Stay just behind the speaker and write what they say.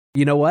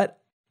You know what?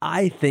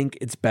 I think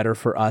it's better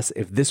for us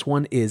if this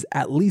one is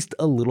at least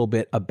a little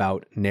bit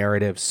about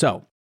narrative.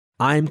 So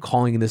I'm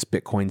calling this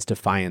Bitcoin's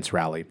Defiance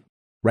Rally.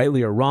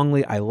 Rightly or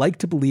wrongly, I like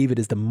to believe it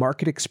is the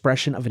market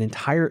expression of an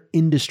entire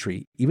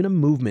industry, even a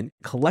movement,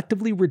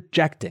 collectively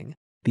rejecting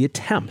the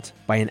attempt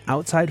by an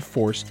outside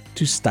force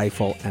to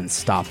stifle and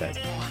stop it.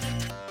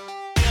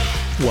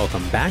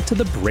 Welcome back to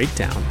The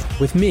Breakdown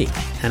with me,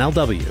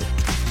 NLW.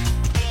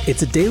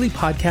 It's a daily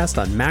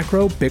podcast on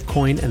macro,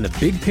 Bitcoin, and the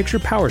big picture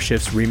power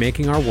shifts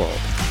remaking our world.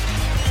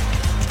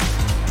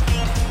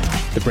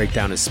 The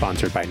Breakdown is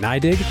sponsored by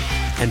NYDIG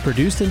and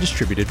produced and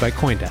distributed by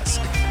CoinDesk.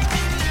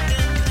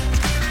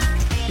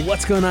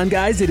 What's going on,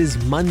 guys? It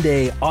is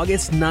Monday,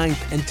 August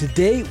 9th, and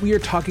today we are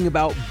talking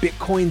about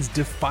Bitcoin's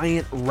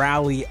defiant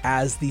rally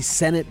as the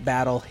Senate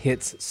battle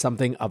hits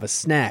something of a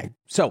snag.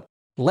 So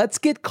let's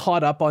get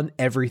caught up on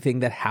everything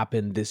that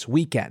happened this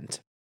weekend.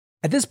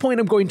 At this point,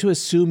 I'm going to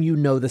assume you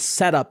know the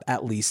setup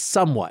at least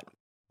somewhat.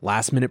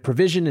 Last-minute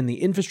provision in the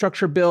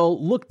infrastructure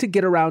bill looked to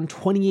get around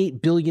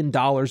 $28 billion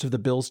of the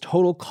bill's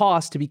total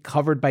cost to be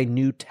covered by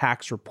new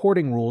tax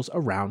reporting rules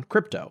around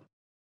crypto.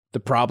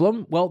 The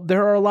problem? Well,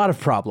 there are a lot of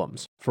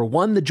problems. For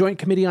one, the Joint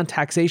Committee on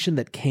Taxation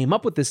that came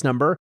up with this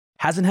number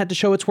hasn't had to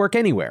show its work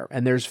anywhere,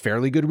 and there's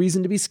fairly good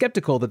reason to be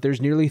skeptical that there's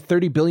nearly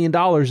 $30 billion in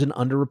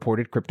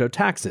underreported crypto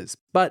taxes.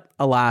 But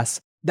alas,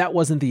 that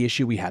wasn't the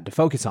issue we had to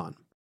focus on.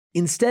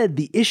 Instead,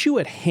 the issue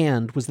at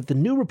hand was that the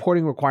new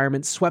reporting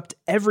requirements swept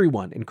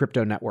everyone in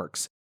crypto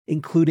networks,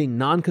 including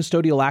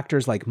non-custodial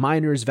actors like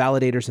miners,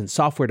 validators, and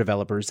software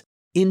developers,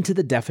 into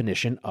the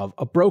definition of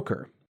a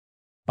broker.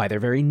 By their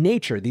very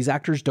nature, these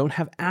actors don't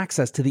have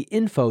access to the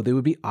info they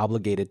would be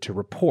obligated to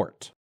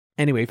report.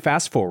 Anyway,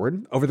 fast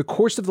forward, over the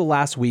course of the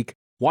last week,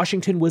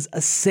 Washington was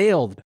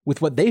assailed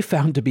with what they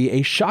found to be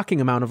a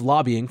shocking amount of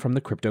lobbying from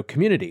the crypto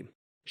community.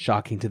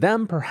 Shocking to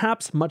them,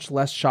 perhaps much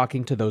less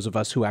shocking to those of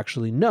us who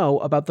actually know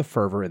about the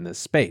fervor in this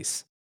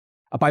space.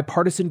 A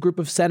bipartisan group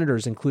of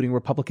senators, including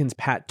Republicans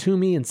Pat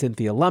Toomey and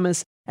Cynthia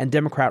Lummis and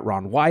Democrat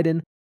Ron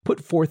Wyden,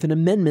 put forth an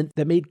amendment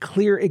that made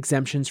clear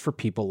exemptions for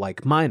people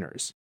like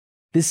miners.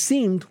 This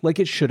seemed like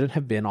it shouldn't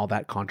have been all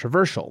that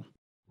controversial.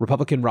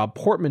 Republican Rob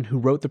Portman, who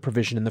wrote the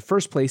provision in the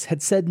first place,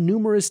 had said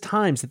numerous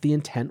times that the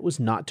intent was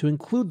not to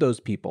include those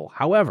people.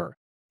 However,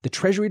 the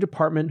Treasury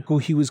Department, who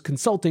he was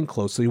consulting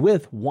closely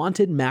with,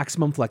 wanted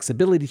maximum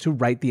flexibility to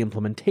write the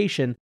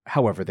implementation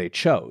however they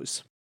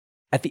chose.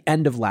 At the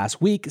end of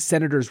last week,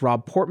 Senators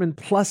Rob Portman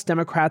plus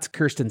Democrats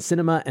Kyrsten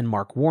Sinema and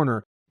Mark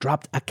Warner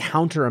dropped a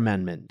counter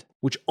amendment,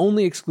 which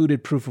only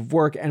excluded proof of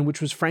work and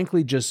which was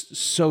frankly just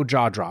so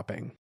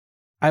jaw-dropping.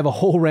 I have a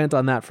whole rant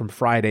on that from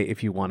Friday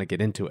if you want to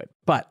get into it,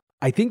 but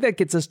I think that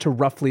gets us to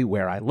roughly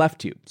where I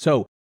left you.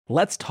 So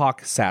let's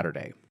talk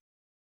Saturday.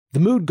 The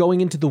mood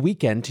going into the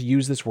weekend, to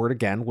use this word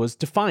again, was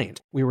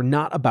defiant. We were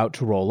not about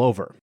to roll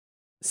over.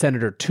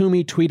 Senator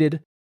Toomey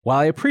tweeted, "While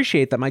I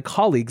appreciate that my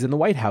colleagues in the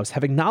White House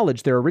have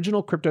acknowledged their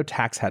original crypto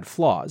tax had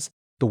flaws,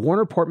 the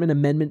Warner-Portman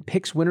amendment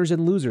picks winners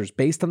and losers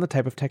based on the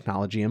type of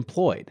technology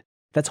employed.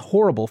 That's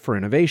horrible for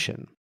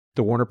innovation.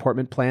 The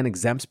Warner-Portman plan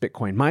exempts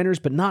Bitcoin miners,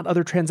 but not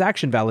other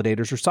transaction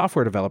validators or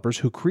software developers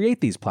who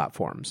create these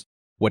platforms.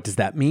 What does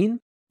that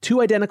mean? Two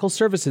identical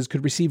services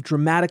could receive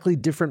dramatically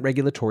different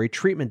regulatory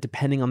treatment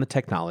depending on the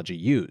technology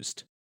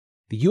used.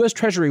 The US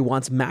Treasury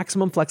wants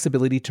maximum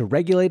flexibility to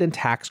regulate and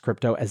tax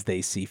crypto as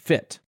they see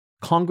fit.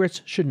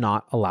 Congress should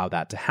not allow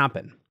that to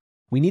happen.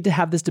 We need to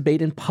have this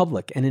debate in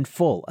public and in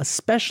full,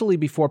 especially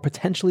before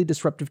potentially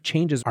disruptive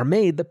changes are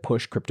made that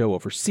push crypto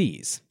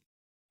overseas.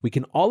 We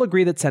can all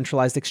agree that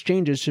centralized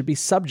exchanges should be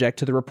subject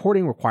to the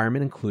reporting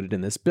requirement included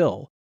in this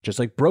bill, just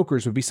like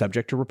brokers would be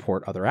subject to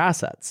report other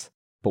assets.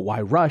 But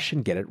why rush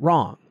and get it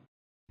wrong?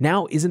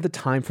 Now isn't the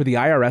time for the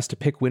IRS to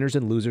pick winners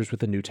and losers with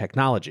the new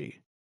technology.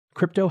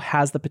 Crypto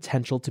has the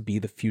potential to be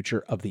the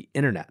future of the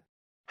internet.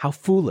 How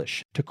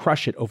foolish to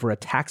crush it over a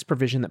tax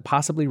provision that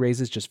possibly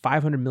raises just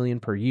 $500 million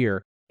per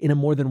year in a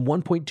more than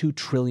 $1.2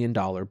 trillion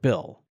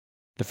bill.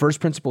 The first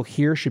principle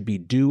here should be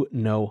do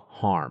no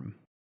harm.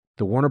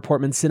 The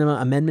Warner-Portman Sinema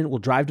amendment will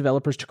drive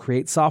developers to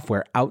create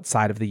software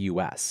outside of the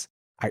US.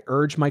 I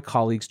urge my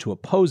colleagues to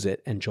oppose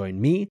it and join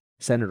me,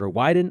 Senator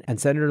Wyden, and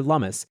Senator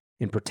Lummis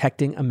in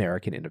protecting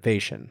American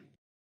innovation.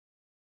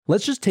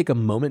 Let's just take a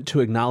moment to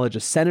acknowledge a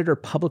senator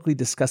publicly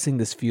discussing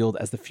this field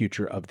as the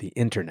future of the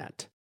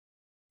internet.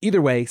 Either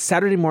way,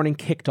 Saturday morning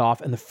kicked off,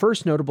 and the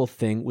first notable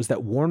thing was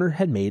that Warner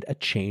had made a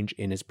change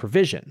in his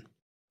provision.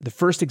 The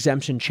first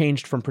exemption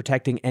changed from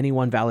protecting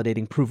anyone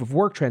validating proof of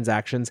work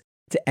transactions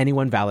to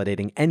anyone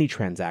validating any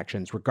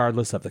transactions,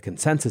 regardless of the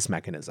consensus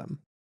mechanism.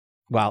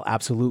 While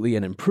absolutely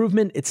an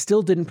improvement, it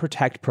still didn't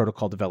protect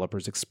protocol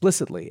developers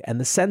explicitly, and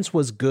the sense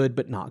was good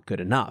but not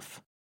good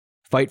enough.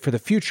 Fight for the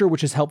Future,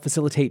 which has helped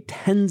facilitate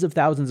tens of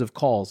thousands of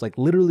calls, like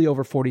literally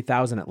over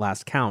 40,000 at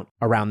last count,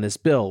 around this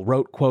bill,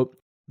 wrote, quote,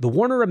 "The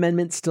Warner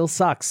Amendment still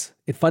sucks.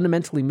 It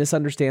fundamentally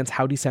misunderstands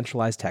how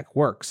decentralized tech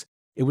works.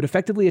 It would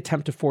effectively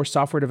attempt to force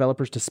software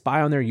developers to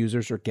spy on their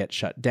users or get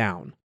shut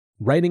down.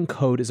 Writing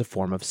code is a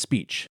form of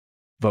speech.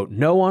 Vote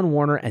no on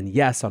Warner and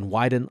yes on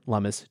Wyden,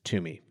 Lummis,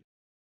 Toomey."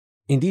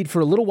 Indeed, for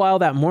a little while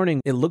that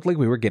morning, it looked like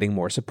we were getting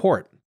more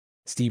support.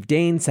 Steve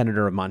Daines,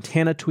 senator of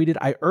Montana, tweeted,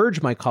 "I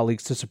urge my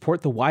colleagues to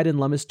support the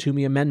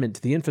Wyden-Lummis-Toomey amendment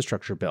to the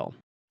infrastructure bill.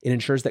 It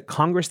ensures that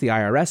Congress, the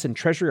IRS, and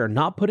Treasury are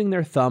not putting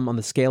their thumb on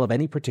the scale of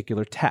any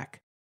particular tech.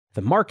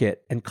 The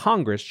market and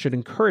Congress should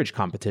encourage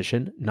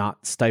competition,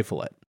 not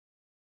stifle it."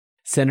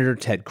 Senator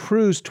Ted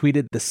Cruz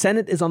tweeted, "The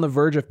Senate is on the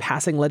verge of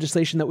passing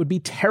legislation that would be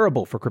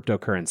terrible for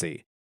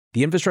cryptocurrency.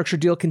 The infrastructure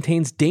deal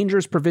contains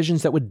dangerous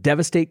provisions that would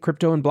devastate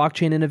crypto and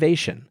blockchain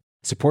innovation.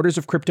 Supporters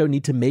of crypto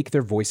need to make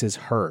their voices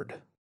heard."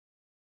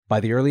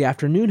 By the early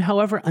afternoon,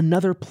 however,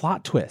 another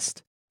plot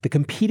twist. The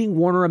competing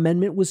Warner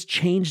Amendment was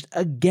changed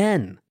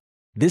again.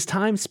 This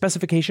time,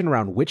 specification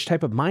around which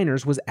type of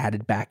miners was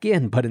added back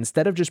in, but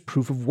instead of just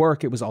proof of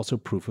work, it was also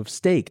proof of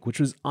stake, which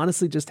was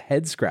honestly just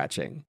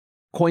head-scratching.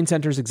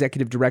 CoinCenter's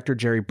executive director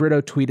Jerry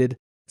Brito tweeted,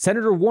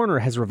 "Senator Warner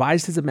has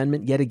revised his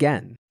amendment yet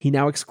again. He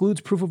now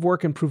excludes proof of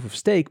work and proof of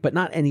stake, but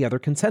not any other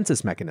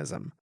consensus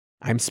mechanism.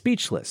 I'm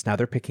speechless. Now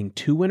they're picking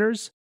two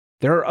winners?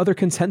 There are other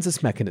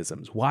consensus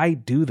mechanisms. Why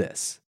do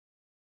this?"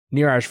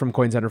 Neeraj from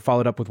CoinCenter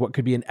followed up with what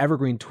could be an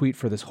evergreen tweet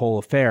for this whole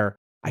affair.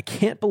 "I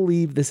can't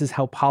believe this is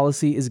how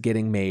policy is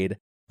getting made.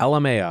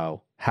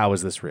 LMAO, how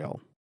is this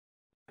real?"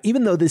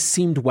 Even though this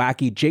seemed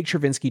wacky, Jake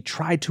Chervinsky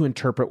tried to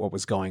interpret what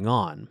was going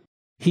on.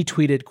 He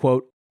tweeted,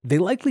 quote, "They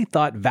likely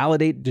thought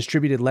validate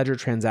distributed ledger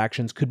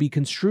transactions could be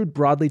construed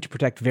broadly to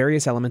protect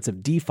various elements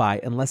of DeFi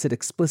unless it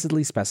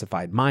explicitly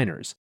specified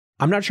miners.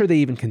 I'm not sure they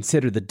even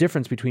consider the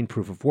difference between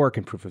proof of work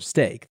and proof of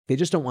stake. They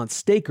just don't want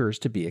stakers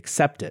to be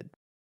accepted."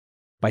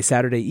 By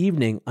Saturday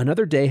evening,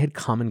 another day had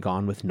come and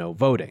gone with no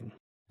voting.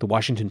 The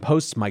Washington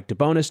Post's Mike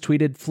DeBonis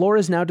tweeted, "Floor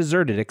is now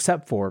deserted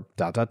except for ...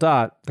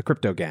 the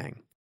crypto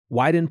gang."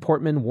 Wyden,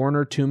 Portman,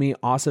 Warner, Toomey,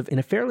 Ossoff in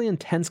a fairly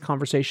intense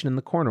conversation in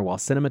the corner while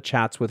Sinema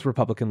chats with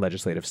Republican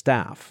legislative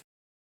staff.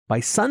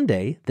 By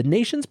Sunday, the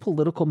nation's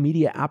political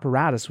media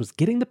apparatus was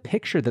getting the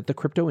picture that the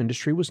crypto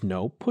industry was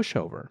no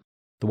pushover.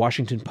 The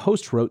Washington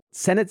Post wrote,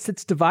 "Senate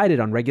sits divided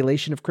on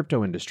regulation of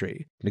crypto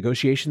industry.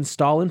 Negotiations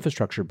stall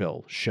infrastructure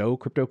bill. Show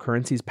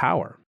cryptocurrency's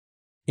power."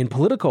 In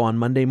Politico on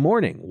Monday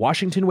morning,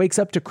 Washington wakes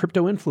up to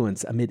crypto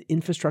influence amid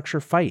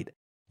infrastructure fight.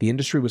 The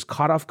industry was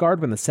caught off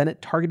guard when the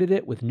Senate targeted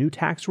it with new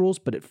tax rules,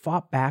 but it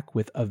fought back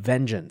with a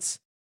vengeance.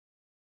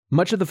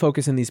 Much of the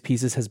focus in these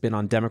pieces has been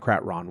on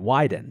Democrat Ron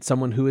Wyden,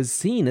 someone who is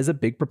seen as a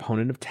big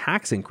proponent of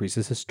tax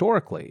increases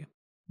historically.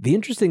 The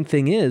interesting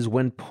thing is,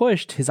 when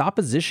pushed, his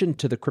opposition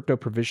to the crypto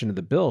provision of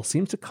the bill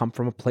seems to come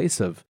from a place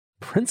of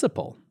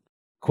principle.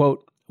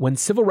 Quote, "When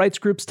civil rights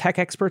groups, tech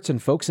experts,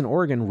 and folks in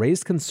Oregon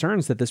raised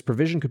concerns that this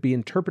provision could be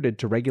interpreted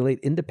to regulate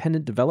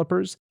independent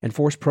developers and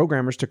force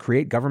programmers to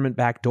create government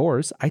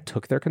backdoors, I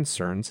took their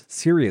concerns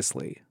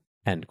seriously."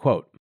 End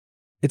quote.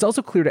 It's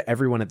also clear to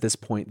everyone at this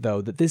point,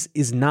 though, that this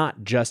is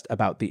not just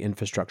about the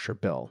infrastructure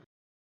bill.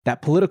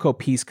 That Politico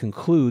piece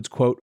concludes,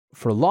 quote,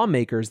 "For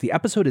lawmakers, the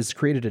episode has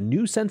created a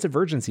new sense of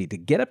urgency to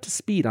get up to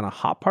speed on a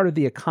hot part of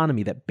the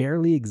economy that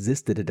barely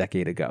existed a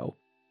decade ago."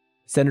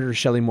 Senator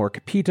Shelley Moore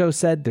Capito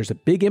said, "There's a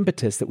big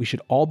impetus that we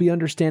should all be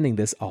understanding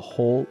this a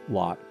whole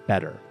lot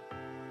better."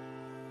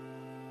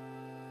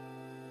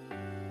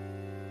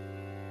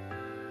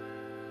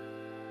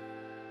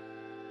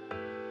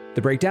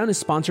 The Breakdown is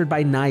sponsored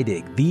by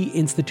NYDIG, the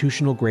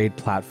institutional-grade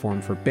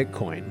platform for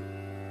Bitcoin.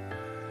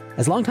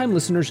 As longtime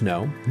listeners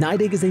know,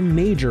 NYDIG is a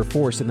major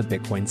force in the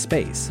Bitcoin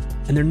space,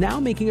 and they're now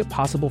making it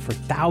possible for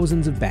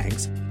thousands of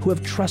banks who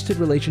have trusted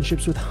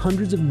relationships with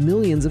hundreds of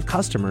millions of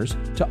customers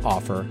to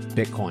offer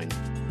Bitcoin.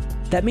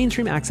 That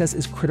mainstream access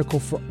is critical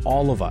for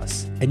all of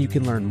us, and you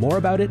can learn more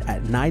about it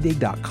at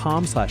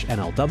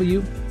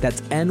nydig.com/NLW.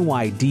 That's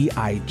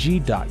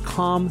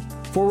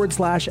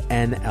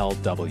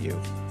nydig.com/NLW.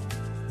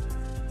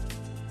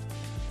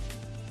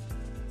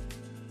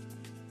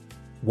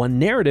 One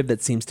narrative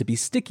that seems to be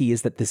sticky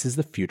is that this is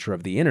the future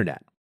of the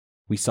internet.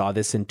 We saw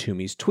this in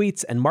Toomey's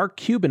tweets, and Mark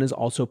Cuban is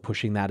also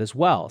pushing that as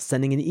well,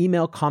 sending an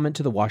email comment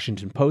to the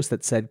Washington Post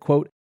that said,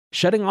 quote,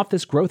 "Shutting off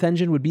this growth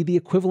engine would be the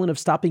equivalent of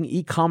stopping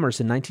e-commerce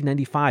in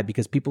 1995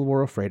 because people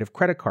were afraid of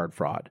credit card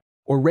fraud,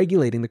 or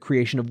regulating the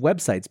creation of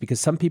websites because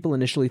some people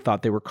initially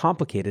thought they were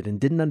complicated and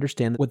didn't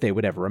understand what they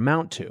would ever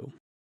amount to."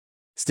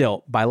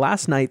 Still, by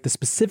last night, the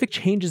specific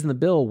changes in the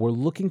bill were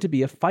looking to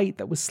be a fight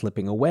that was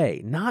slipping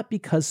away, not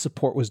because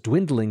support was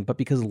dwindling, but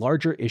because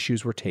larger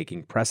issues were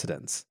taking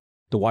precedence.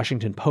 The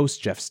Washington Post's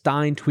Jeff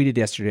Stein tweeted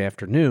yesterday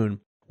afternoon,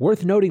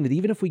 "Worth noting that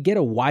even if we get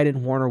a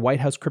Wyden-Warner White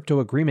House crypto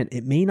agreement,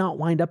 it may not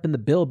wind up in the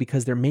bill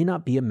because there may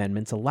not be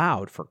amendments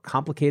allowed for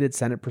complicated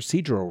Senate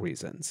procedural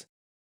reasons."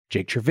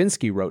 Jake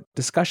Chervinsky wrote,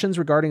 "Discussions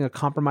regarding a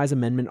compromise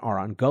amendment are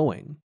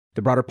ongoing.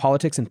 The broader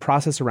politics and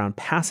process around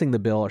passing the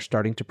bill are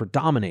starting to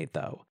predominate,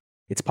 though.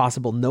 It's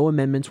possible no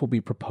amendments will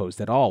be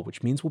proposed at all,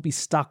 which means we'll be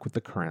stuck with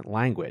the current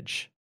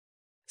language."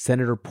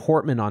 Senator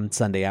Portman on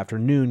Sunday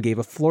afternoon gave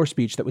a floor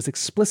speech that was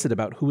explicit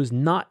about who was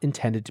not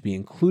intended to be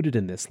included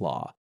in this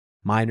law.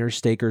 Miners,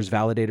 stakers,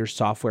 validators,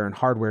 software and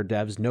hardware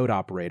devs, node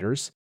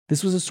operators.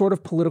 This was a sort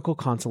of political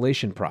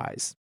consolation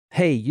prize.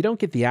 hey, you don't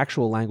get the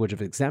actual language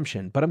of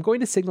exemption, but I'm going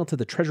to signal to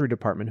the Treasury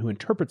Department who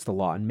interprets the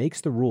law and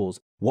makes the rules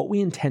what we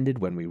intended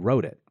when we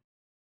wrote it.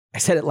 I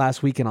said it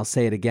last week and I'll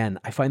say it again.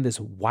 I find this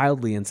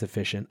wildly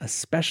insufficient,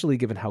 especially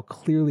given how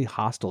clearly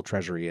hostile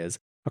Treasury is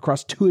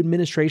across 2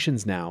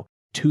 administrations now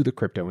to the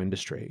crypto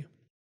industry.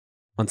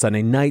 On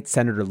Sunday night,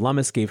 Senator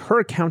Lummis gave her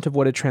account of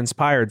what had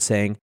transpired,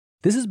 saying,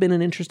 "This has been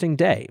an interesting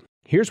day.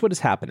 Here's what is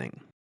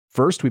happening.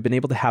 First, we've been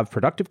able to have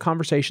productive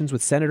conversations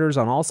with senators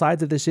on all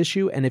sides of this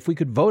issue, and if we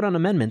could vote on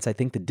amendments, I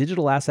think the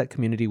digital asset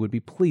community would be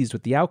pleased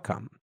with the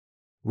outcome.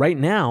 Right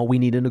now, we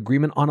need an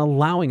agreement on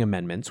allowing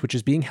amendments, which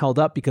is being held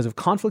up because of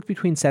conflict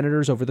between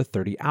senators over the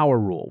 30-hour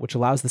rule, which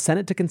allows the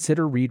Senate to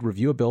consider, read,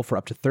 review a bill for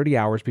up to 30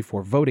 hours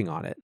before voting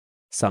on it.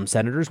 Some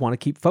senators want to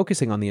keep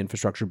focusing on the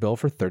infrastructure bill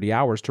for 30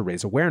 hours to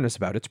raise awareness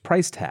about its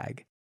price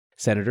tag.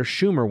 Senator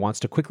Schumer wants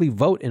to quickly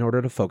vote in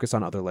order to focus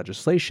on other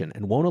legislation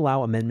and won't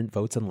allow amendment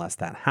votes unless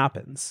that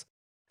happens.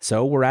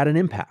 So we're at an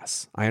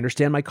impasse. I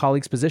understand my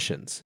colleagues'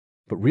 positions,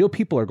 but real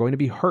people are going to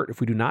be hurt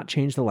if we do not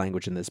change the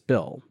language in this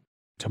bill.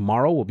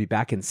 Tomorrow we'll be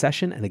back in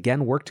session and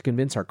again work to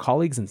convince our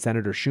colleagues and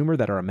Senator Schumer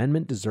that our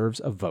amendment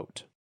deserves a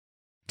vote."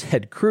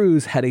 Ted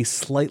Cruz had a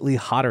slightly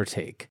hotter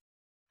take.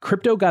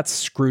 Crypto got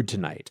screwed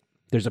tonight.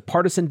 There's a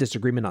partisan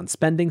disagreement on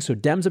spending, so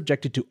Dems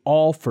objected to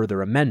all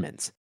further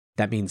amendments.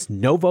 That means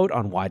no vote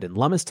on Wyden and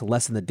Lummis to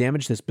lessen the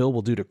damage this bill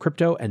will do to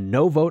crypto, and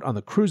no vote on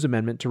the Cruz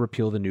amendment to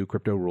repeal the new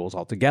crypto rules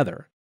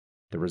altogether.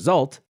 The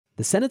result?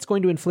 The Senate's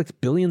going to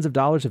inflict billions of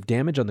dollars of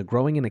damage on the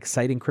growing and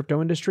exciting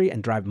crypto industry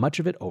and drive much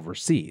of it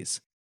overseas.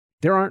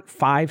 There aren't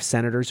 5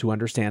 senators who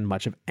understand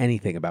much of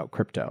anything about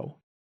crypto.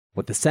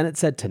 What the Senate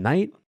said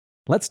tonight?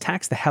 Let's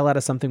tax the hell out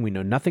of something we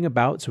know nothing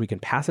about so we can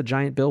pass a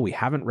giant bill we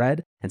haven't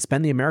read and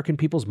spend the American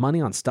people's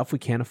money on stuff we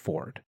can't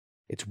afford.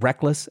 It's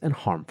reckless and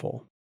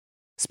harmful.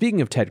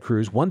 Speaking of Ted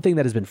Cruz, one thing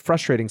that has been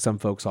frustrating some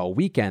folks all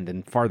weekend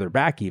and farther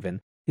back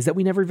even is that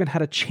we never even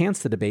had a chance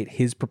to debate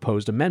his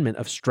proposed amendment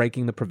of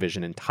striking the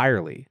provision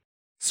entirely.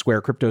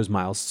 Square Crypto's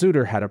Miles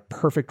Suter had a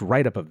perfect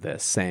write-up of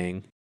this,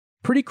 saying,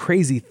 "Pretty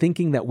crazy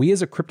thinking that we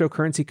as a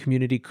cryptocurrency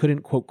community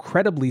couldn't, quote,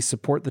 credibly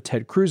support the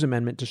Ted Cruz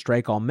amendment to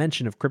strike all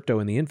mention of crypto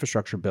in the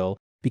infrastructure bill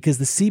because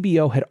the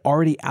CBO had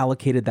already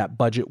allocated that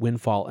budget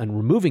windfall and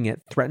removing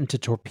it threatened to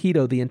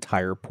torpedo the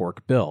entire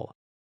pork bill.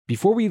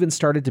 Before we even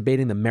started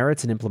debating the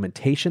merits and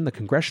implementation, the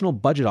Congressional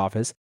Budget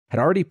Office had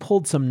already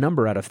pulled some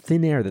number out of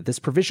thin air that this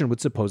provision would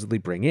supposedly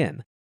bring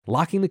in,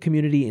 locking the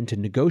community into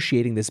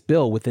negotiating this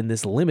bill within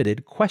this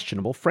limited,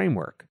 questionable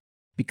framework.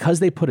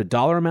 Because they put a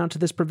dollar amount to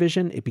this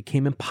provision, it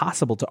became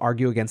impossible to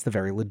argue against the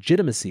very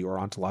legitimacy or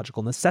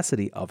ontological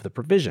necessity of the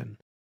provision.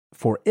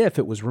 For if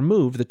it was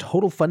removed, the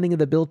total funding of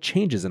the bill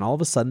changes and all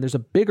of a sudden there's a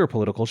bigger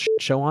political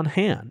show on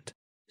hand.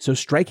 So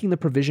striking the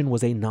provision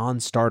was a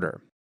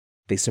non-starter.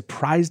 They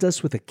surprised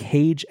us with a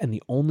cage and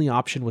the only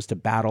option was to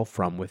battle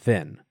from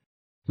within.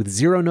 With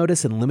zero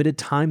notice and limited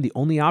time, the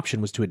only option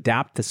was to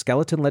adapt the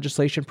skeleton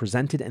legislation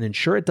presented and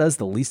ensure it does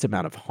the least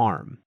amount of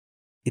harm.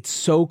 It's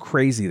so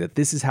crazy that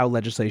this is how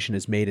legislation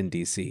is made in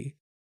DC.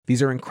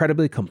 These are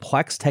incredibly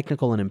complex,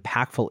 technical, and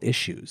impactful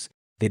issues.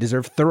 They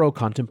deserve thorough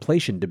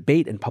contemplation,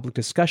 debate, and public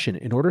discussion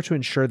in order to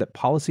ensure that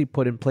policy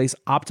put in place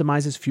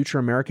optimizes future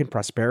American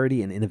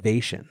prosperity and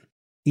innovation.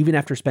 Even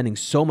after spending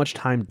so much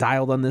time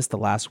dialed on this the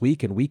last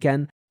week and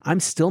weekend, I'm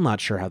still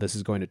not sure how this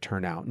is going to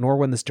turn out, nor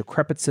when this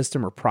decrepit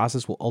system or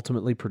process will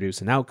ultimately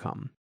produce an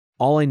outcome.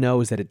 All I know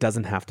is that it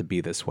doesn't have to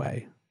be this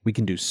way. We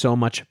can do so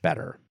much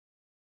better.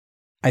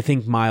 I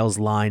think Miles'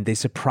 line, "They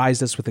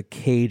surprised us with a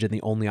cage and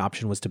the only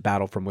option was to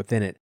battle from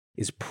within it,"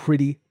 is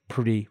pretty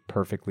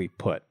perfectly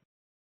put.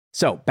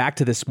 So, back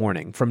to this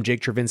morning, from Jake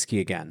Chervinsky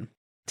again.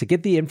 To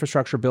get the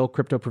infrastructure bill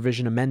crypto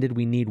provision amended,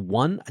 we need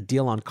 1, a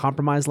deal on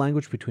compromise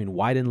language between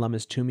Wyden,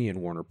 Lummis, Toomey, and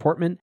Warner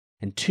Portman,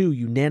 and 2,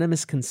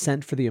 unanimous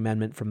consent for the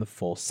amendment from the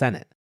full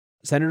Senate.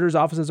 Senators'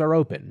 offices are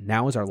open.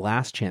 Now is our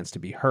last chance to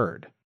be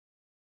heard.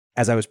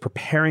 As I was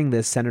preparing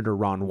this, Senator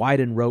Ron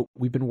Wyden wrote,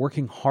 "We've been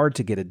working hard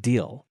to get a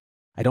deal.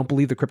 I don't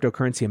believe the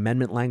cryptocurrency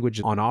amendment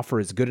language on offer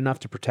is good enough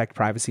to protect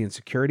privacy and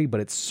security, but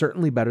it's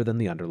certainly better than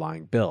the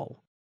underlying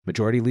bill.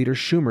 Majority Leader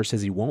Schumer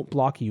says he won't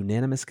block a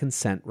unanimous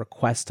consent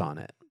request on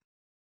it."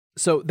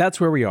 So that's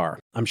where we are.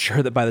 I'm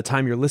sure that by the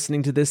time you're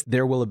listening to this,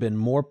 there will have been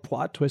more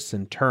plot twists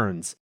and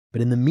turns.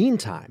 But in the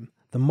meantime,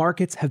 the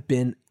markets have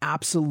been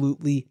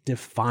absolutely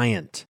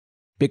defiant.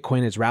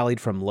 Bitcoin has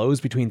rallied from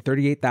lows between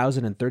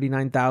 38,000 and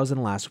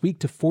 39,000 last week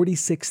to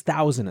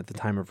 46,000 at the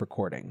time of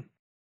recording.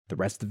 The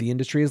rest of the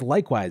industry is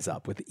likewise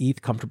up, with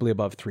ETH comfortably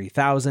above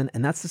 3,000,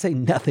 and that's to say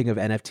nothing of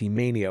NFT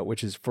mania,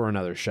 which is for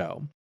another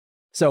show.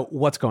 So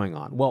what's going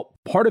on? Well,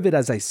 part of it,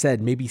 as I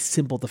said, may be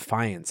simple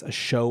defiance, a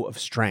show of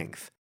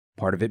strength.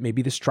 Part of it may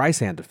be the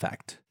Streisand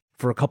effect.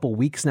 For a couple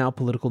weeks now,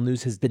 political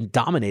news has been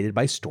dominated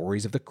by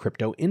stories of the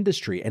crypto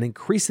industry and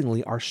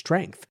increasingly our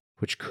strength,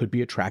 which could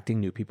be attracting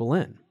new people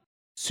in.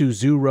 Su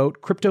Zhu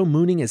wrote, "Crypto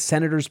mooning as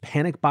senators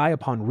panic buy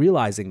upon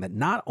realizing that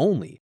not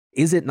only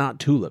is it not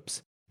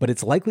tulips, but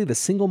it's likely the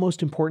single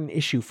most important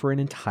issue for an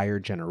entire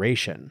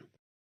generation."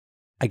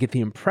 I get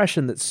the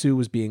impression that Sue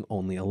was being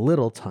only a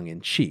little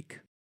tongue-in-cheek.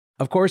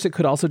 Of course, it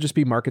could also just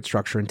be market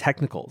structure and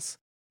technicals.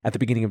 At the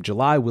beginning of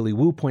July, Willy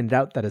Woo pointed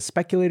out that as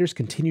speculators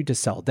continued to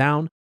sell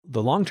down,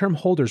 the long-term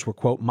holders were,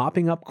 quote,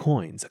 mopping up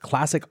coins, a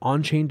classic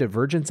on-chain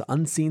divergence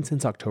unseen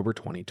since October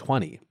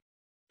 2020.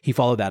 He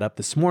followed that up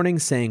this morning,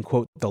 saying,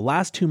 quote, the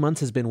last 2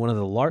 months has been one of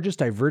the largest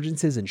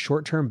divergences in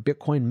short-term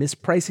Bitcoin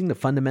mispricing the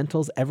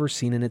fundamentals ever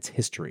seen in its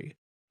history.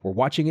 We're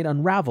watching it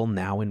unravel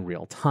now in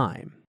real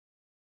time.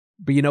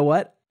 But you know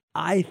what?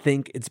 I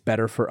think it's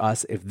better for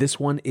us if this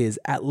one is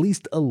at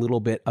least a little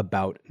bit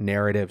about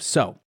narrative.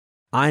 So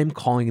I'm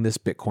calling this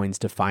Bitcoin's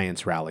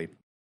defiance rally.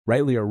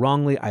 Rightly or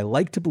wrongly, I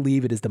like to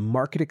believe it is the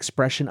market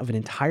expression of an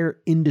entire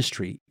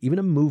industry, even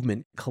a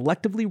movement,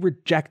 collectively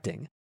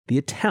rejecting the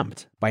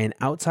attempt by an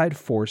outside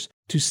force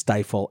to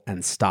stifle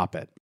and stop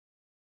it.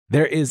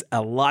 There is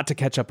a lot to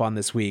catch up on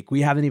this week.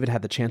 We haven't even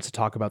had the chance to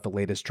talk about the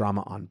latest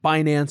drama on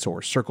Binance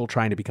or Circle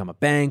trying to become a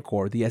bank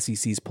or the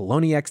SEC's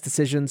Poloniex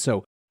decision,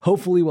 so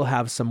hopefully we'll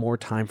have some more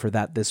time for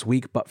that this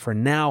week. But for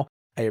now,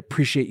 I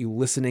appreciate you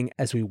listening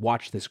as we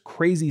watch this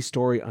crazy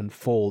story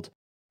unfold.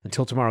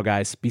 Until tomorrow,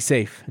 guys, be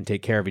safe and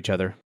take care of each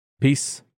other. Peace.